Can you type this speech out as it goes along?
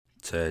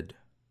Ted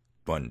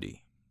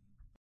Bundy.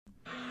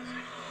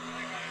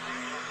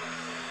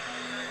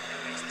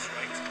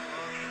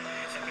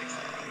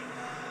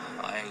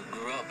 I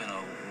grew up in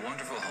a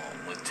wonderful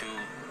home with two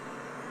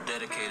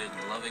dedicated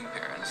and loving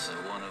parents,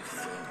 one of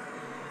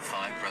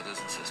 5 brothers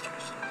and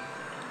sisters.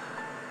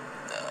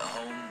 A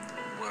home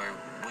where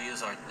we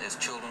as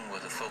children were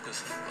the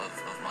focus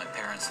of my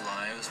parents'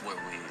 lives, where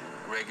we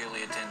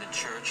regularly attended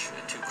church,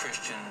 2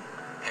 Christian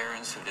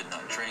parents who did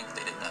not drink,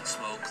 they did not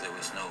smoke, there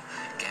was no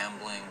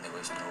gambling, there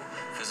was no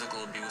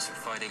physical abuse or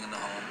fighting in the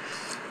home.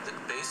 That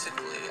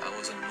basically, I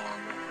was a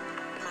normal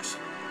person.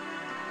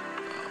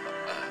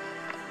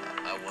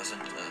 I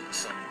wasn't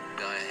some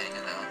guy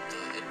hanging out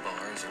at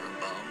bars or a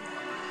bum.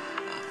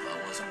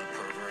 I wasn't a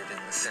pervert in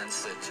the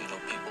sense that,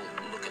 people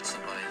look at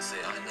somebody and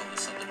say, I know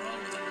there's something wrong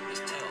with them, and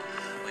just tell.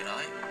 I mean,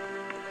 I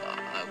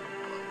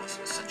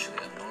was essentially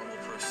a normal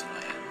person.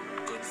 I had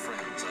good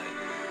friends.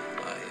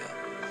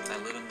 I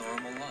lived a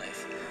normal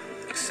life,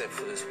 except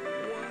for this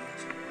one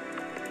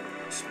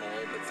small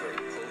but very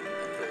potent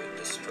and very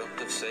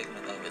destructive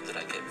segment of it that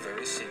I kept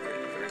very secret,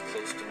 very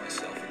close to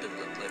myself, and didn't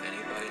let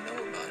anybody know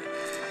about it.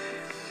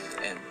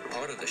 And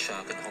part of the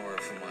shock and horror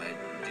for my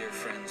dear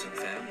friends and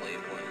family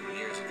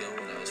years ago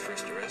when I was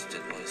first arrested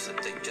was that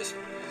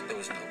there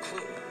was no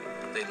clue.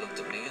 They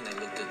looked at me and they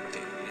looked at the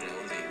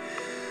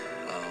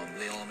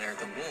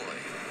all-American boy.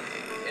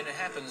 And it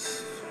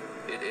happens.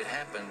 It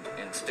happened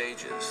in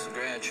stages,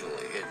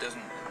 gradually. It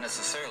doesn't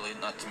necessarily,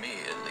 not to me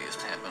at least,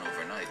 happen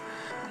overnight.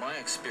 My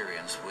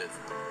experience with,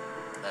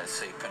 let's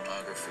say,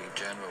 pornography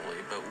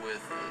generally, but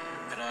with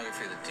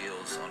pornography that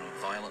deals on a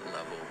violent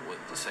level with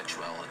the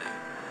sexuality,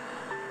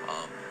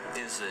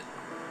 is that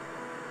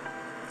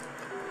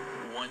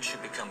once you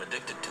become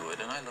addicted to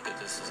it, and I look at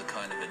this as a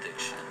kind of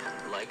addiction.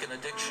 Like an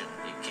addiction,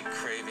 you keep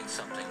craving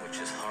something which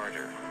is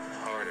harder,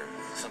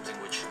 something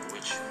which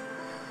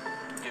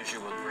gives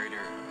you a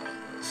greater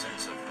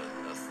sense of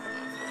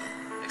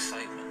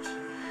excitement,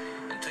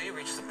 until you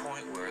reach the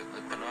point where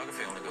the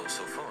pornography only goes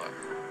so far.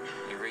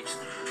 You reach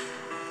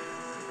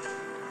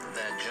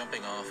that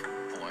jumping off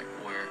point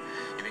where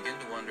you begin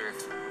to wonder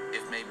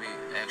if maybe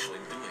actually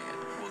doing it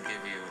will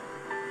give you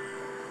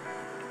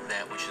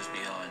that which is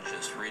beyond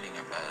just reading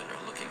about it or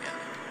looking at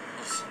it.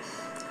 Listen,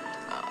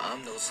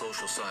 I'm no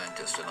social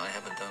scientist, and I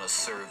haven't done a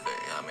survey.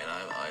 I mean,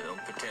 I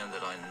don't pretend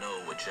that I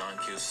know what John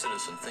Q.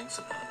 Citizen thinks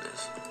about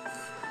this.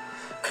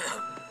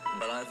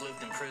 But I've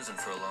lived in prison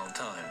for a long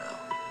time now.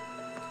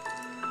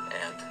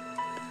 And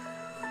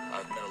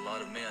I've met a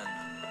lot of men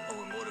who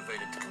were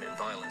motivated to commit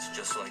violence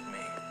just like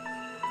me.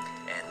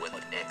 And with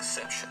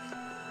exception,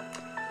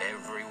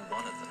 every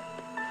one of them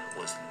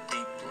was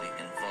deeply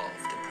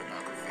involved in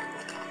pornography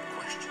without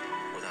question,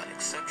 without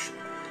exception,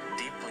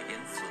 deeply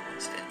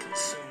influenced and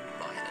consumed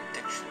by an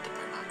addiction to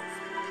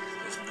pornography.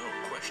 There's no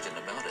question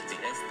about it.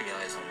 The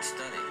FBI's own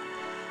study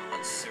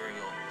on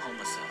serial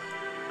homicide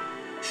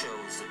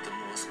shows that the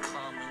most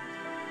common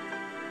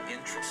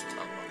interest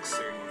among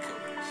serial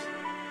killers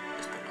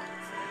is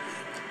pornography.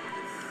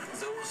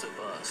 Those of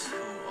us who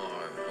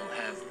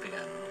have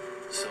been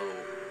so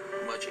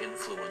much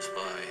influenced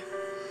by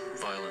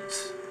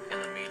violence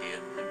in the media,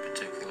 in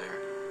particular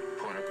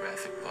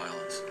pornographic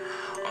violence,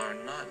 are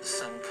not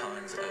some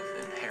kinds of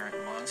inherent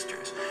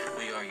monsters.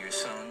 We are your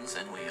sons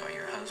and we are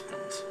your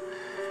husbands.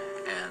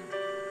 And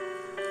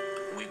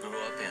we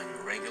grew up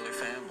in regular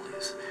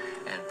families.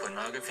 And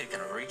pornography can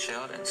reach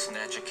out and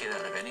snatch a kid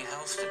out of any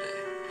house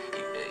today.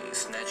 He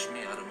snatched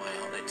me out of my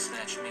home. They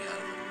snatched me out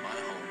of my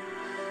home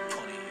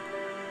 20,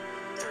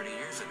 30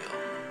 years ago.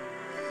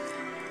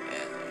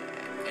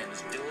 And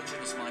as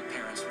diligent as my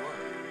parents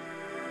were,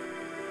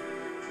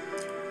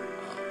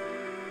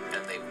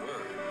 and they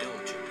were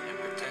diligent in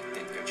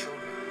protecting their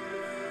children,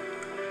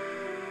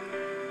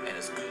 and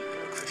as good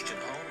a Christian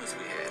home as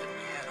we had, and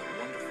we had a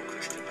wonderful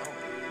Christian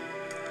home,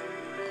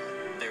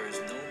 there is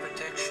no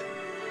protection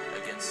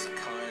against the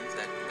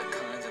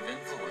kinds of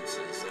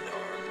influences that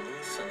are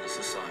loose in the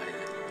society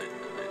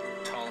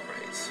that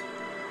tolerates.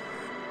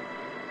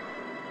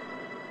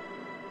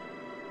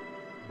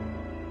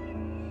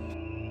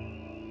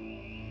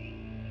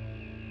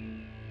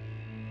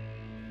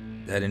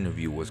 That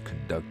interview was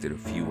conducted a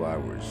few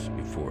hours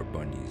before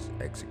Bundy's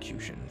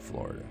execution in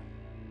Florida.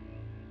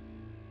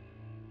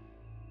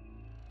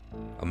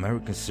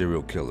 American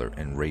serial killer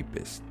and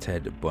rapist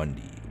Ted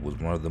Bundy was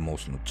one of the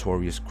most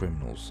notorious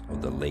criminals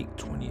of the late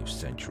 20th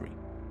century.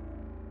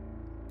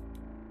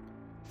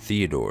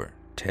 Theodore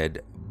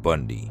Ted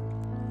Bundy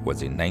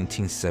was a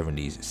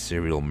 1970s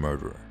serial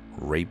murderer,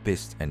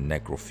 rapist, and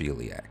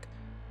necrophiliac.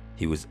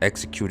 He was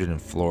executed in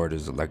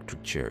Florida's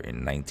electric chair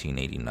in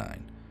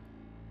 1989.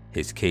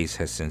 His case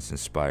has since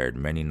inspired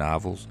many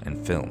novels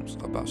and films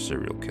about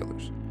serial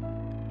killers.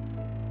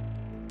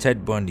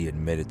 Ted Bundy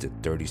admitted to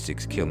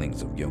 36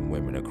 killings of young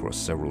women across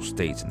several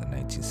states in the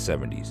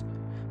 1970s,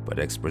 but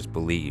experts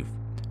believe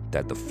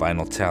that the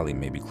final tally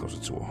may be closer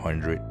to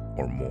 100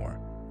 or more.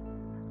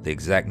 The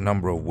exact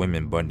number of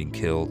women Bundy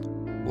killed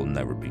will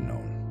never be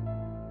known.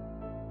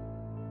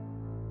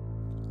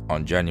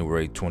 On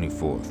January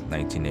 24,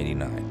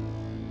 1989,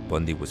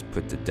 Bundy was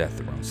put to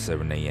death around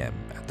 7 a.m.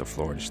 at the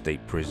Florida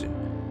State Prison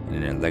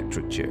in an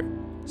electric chair,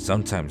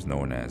 sometimes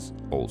known as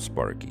Old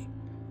Sparky.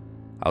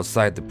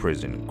 Outside the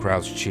prison,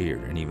 crowds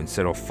cheered and even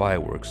set off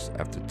fireworks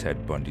after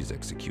Ted Bundy's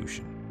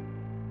execution.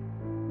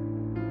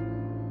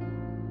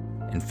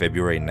 In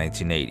February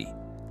 1980,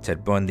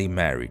 Ted Bundy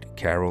married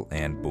Carol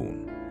Ann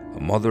Boone, a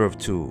mother of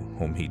two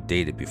whom he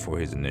dated before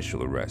his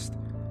initial arrest,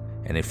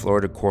 in a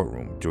Florida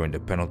courtroom during the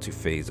penalty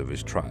phase of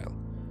his trial.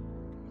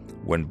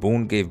 When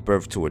Boone gave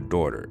birth to a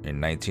daughter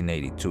in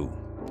 1982,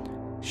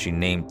 she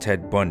named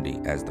Ted Bundy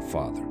as the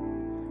father.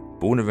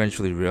 Boone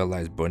eventually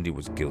realized Bundy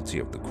was guilty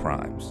of the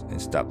crimes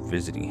and stopped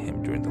visiting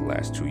him during the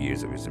last 2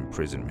 years of his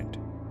imprisonment.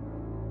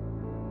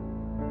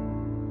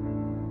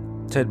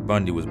 Ted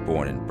Bundy was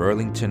born in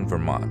Burlington,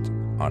 Vermont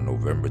on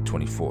November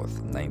 24,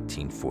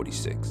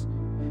 1946,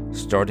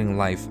 starting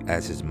life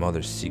as his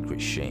mother's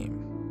secret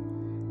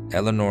shame.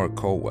 Eleanor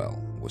Colwell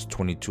was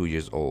 22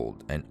 years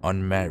old and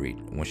unmarried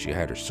when she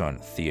had her son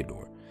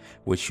Theodore,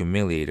 which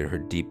humiliated her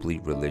deeply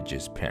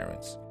religious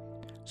parents.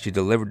 She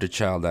delivered the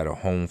child at a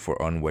home for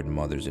unwed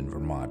mothers in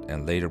Vermont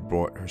and later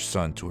brought her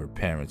son to her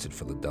parents in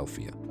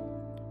Philadelphia.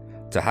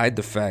 To hide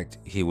the fact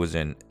he was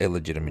an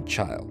illegitimate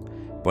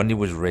child, Bundy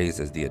was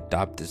raised as the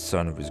adopted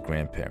son of his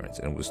grandparents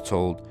and was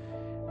told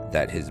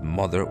that his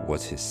mother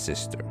was his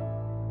sister.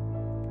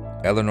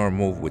 Eleanor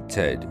moved with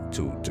Ted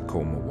to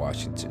Tacoma,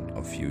 Washington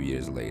a few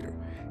years later.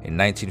 In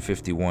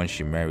 1951,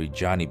 she married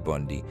Johnny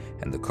Bundy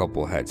and the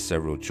couple had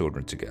several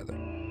children together.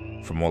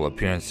 From all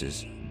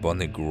appearances,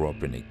 Bundy grew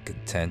up in a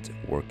content,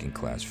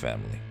 working-class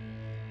family.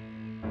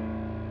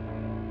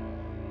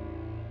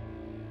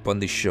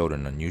 Bundy showed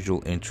an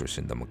unusual interest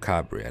in the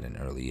macabre at an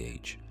early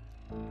age.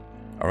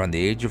 Around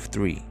the age of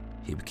 3,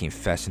 he became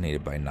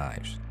fascinated by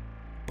knives.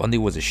 Bundy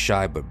was a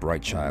shy but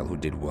bright child who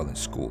did well in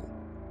school,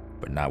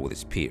 but not with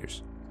his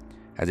peers.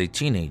 As a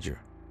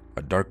teenager,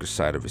 a darker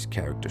side of his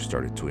character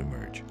started to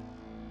emerge.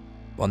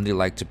 Bundy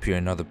liked to peer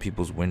in other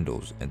people's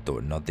windows and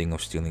thought nothing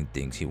of stealing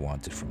things he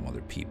wanted from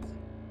other people.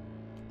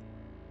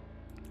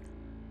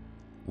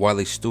 While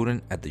a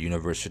student at the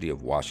University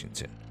of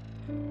Washington,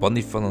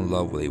 Bundy fell in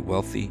love with a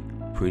wealthy,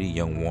 pretty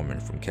young woman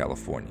from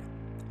California.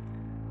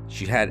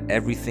 She had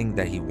everything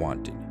that he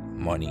wanted: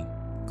 money,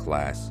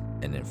 class,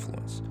 and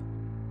influence.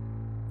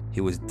 He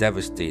was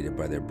devastated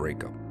by their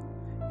breakup.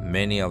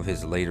 Many of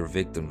his later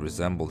victims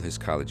resembled his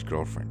college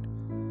girlfriend,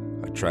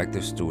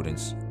 attractive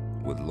students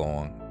with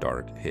long,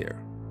 dark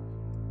hair.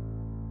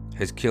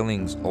 His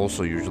killings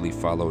also usually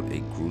followed a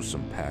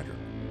gruesome pattern.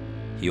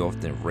 He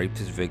often raped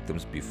his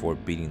victims before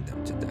beating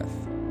them to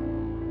death.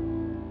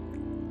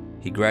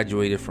 He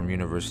graduated from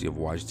University of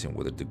Washington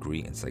with a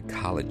degree in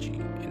psychology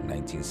in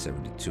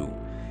 1972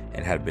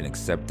 and had been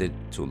accepted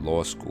to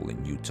law school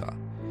in Utah.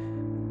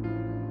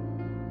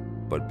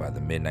 But by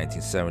the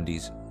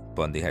mid-1970s,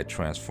 Bundy had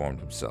transformed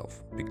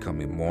himself,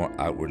 becoming more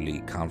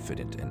outwardly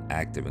confident and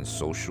active in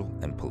social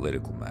and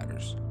political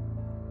matters.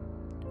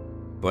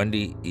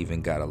 Bundy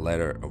even got a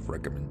letter of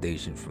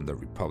recommendation from the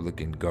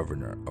Republican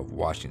governor of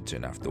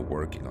Washington after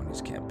working on his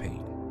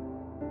campaign.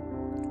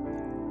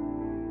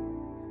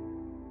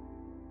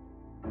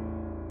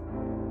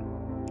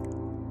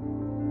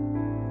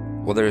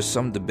 While there is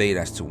some debate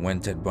as to when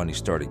Ted Bundy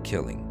started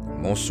killing,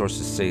 most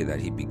sources say that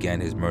he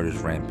began his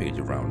murderous rampage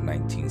around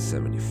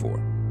 1974.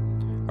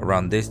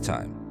 Around this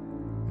time,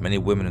 many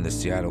women in the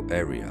Seattle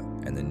area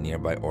and the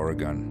nearby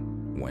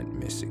Oregon went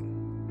missing.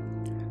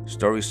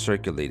 Stories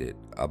circulated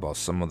about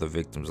some of the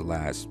victims'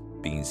 last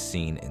being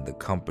seen in the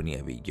company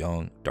of a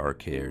young,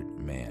 dark-haired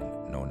man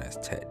known as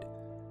Ted.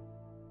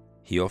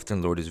 He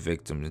often lured his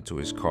victims into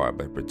his car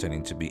by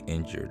pretending to be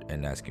injured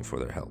and asking for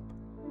their help.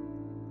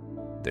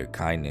 Their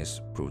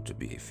kindness proved to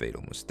be a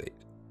fatal mistake.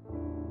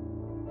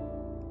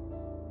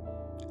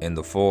 In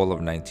the fall of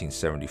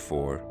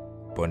 1974,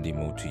 Bundy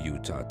moved to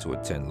Utah to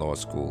attend law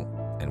school,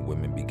 and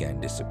women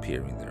began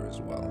disappearing there as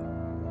well.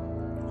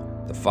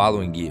 The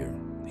following year,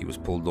 he was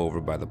pulled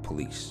over by the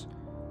police.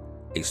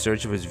 A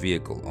search of his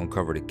vehicle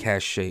uncovered a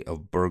cache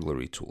of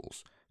burglary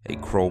tools, a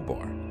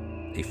crowbar,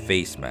 a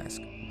face mask,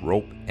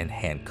 rope, and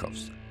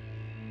handcuffs.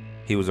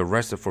 He was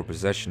arrested for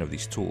possession of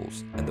these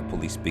tools, and the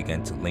police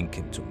began to link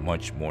him to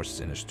much more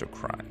sinister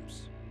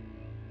crimes.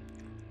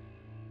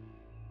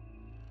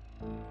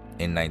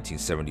 In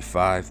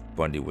 1975,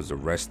 Bundy was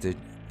arrested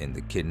in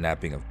the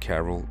kidnapping of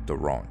Carol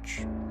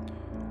DeRonch,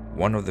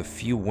 one of the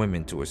few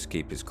women to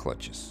escape his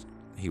clutches.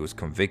 He was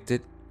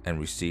convicted and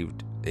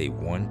received a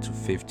 1 to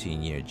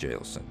 15-year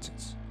jail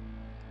sentence.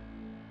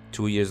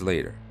 2 years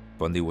later,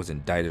 Bundy was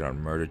indicted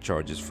on murder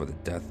charges for the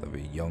death of a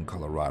young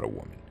Colorado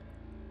woman.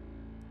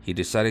 He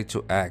decided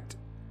to act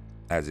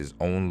as his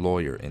own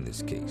lawyer in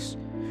this case.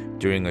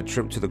 During a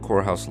trip to the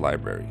courthouse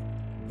library,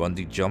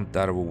 Bundy jumped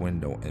out of a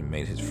window and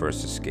made his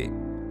first escape.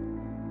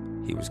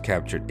 He was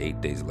captured 8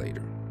 days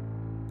later.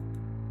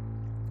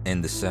 In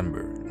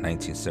December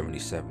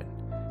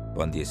 1977,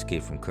 Bundy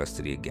escaped from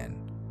custody again.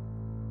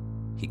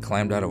 He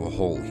climbed out of a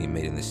hole he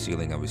made in the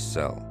ceiling of his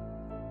cell.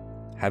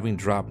 Having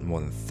dropped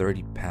more than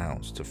 30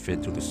 pounds to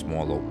fit through the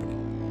small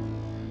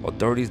opening,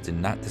 Authorities did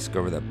not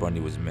discover that Bundy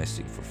was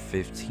missing for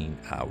 15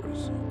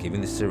 hours,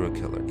 giving the serial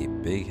killer a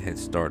big head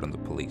start on the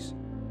police.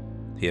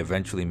 He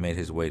eventually made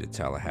his way to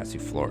Tallahassee,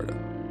 Florida.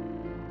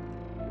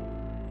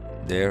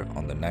 There,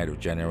 on the night of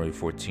January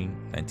 14,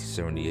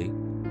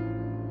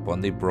 1978,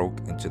 Bundy broke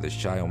into the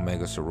Chi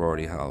Omega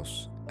sorority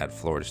house at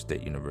Florida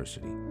State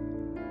University.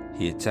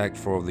 He attacked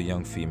 4 of the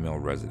young female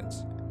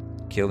residents,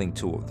 killing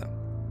 2 of them.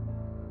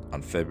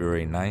 On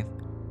February 9th,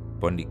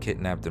 Bundy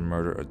kidnapped and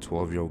murdered a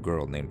 12-year-old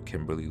girl named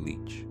Kimberly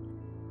Leach.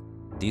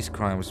 These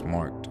crimes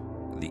marked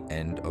the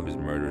end of his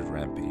murderous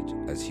rampage,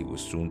 as he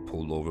was soon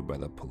pulled over by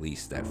the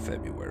police that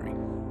February.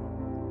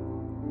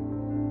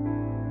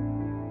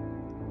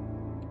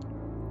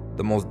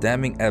 The most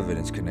damning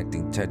evidence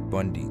connecting Ted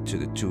Bundy to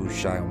the 2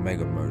 Chi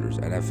Omega murders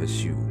at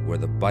FSU were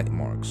the bite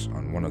marks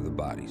on one of the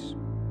bodies,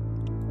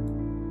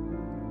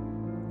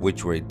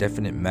 which were a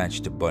definite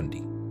match to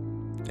Bundy.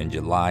 In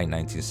July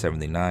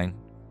 1979,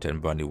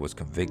 Ted Bundy was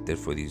convicted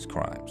for these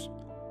crimes.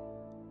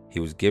 He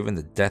was given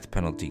the death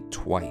penalty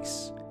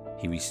twice.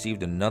 He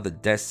received another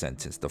death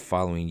sentence the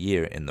following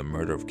year in the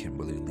murder of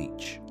Kimberly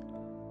Leach.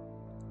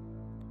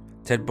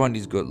 Ted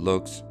Bundy's good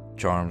looks,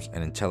 charms,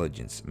 and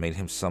intelligence made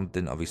him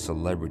something of a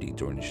celebrity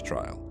during his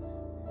trial.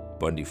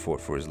 Bundy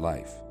fought for his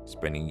life,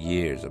 spending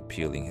years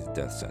appealing his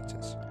death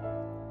sentence.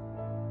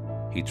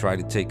 He tried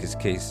to take his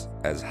case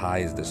as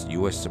high as the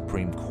U.S.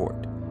 Supreme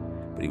Court,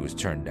 but he was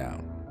turned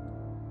down.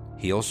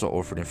 He also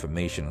offered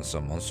information on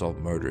some unsolved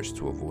murders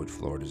to avoid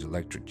Florida's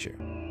electric chair,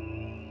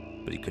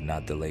 but he could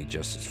not delay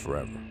justice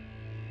forever.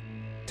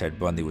 Ted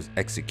Bundy was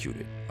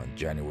executed on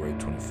January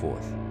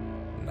 24th,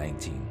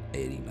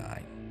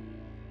 1989.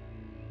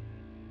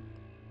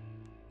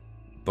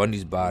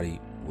 Bundy's body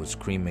was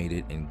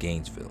cremated in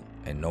Gainesville,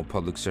 and no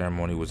public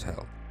ceremony was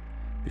held.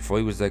 Before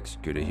he was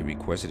executed, he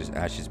requested his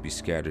ashes be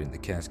scattered in the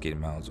Cascade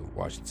Mountains of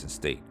Washington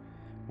State,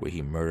 where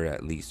he murdered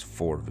at least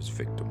 4 of his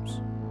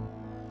victims.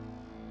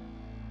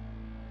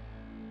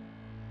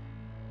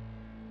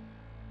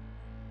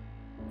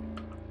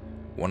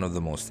 One of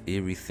the most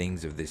eerie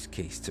things of this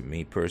case to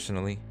me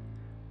personally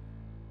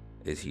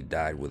is he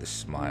died with a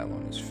smile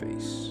on his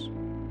face.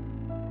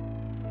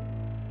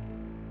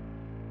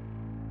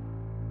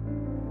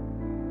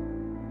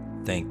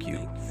 Thank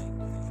you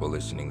for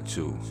listening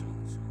to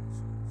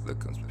the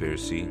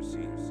Conspiracy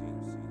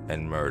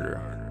and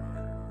Murder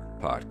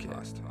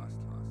Podcast.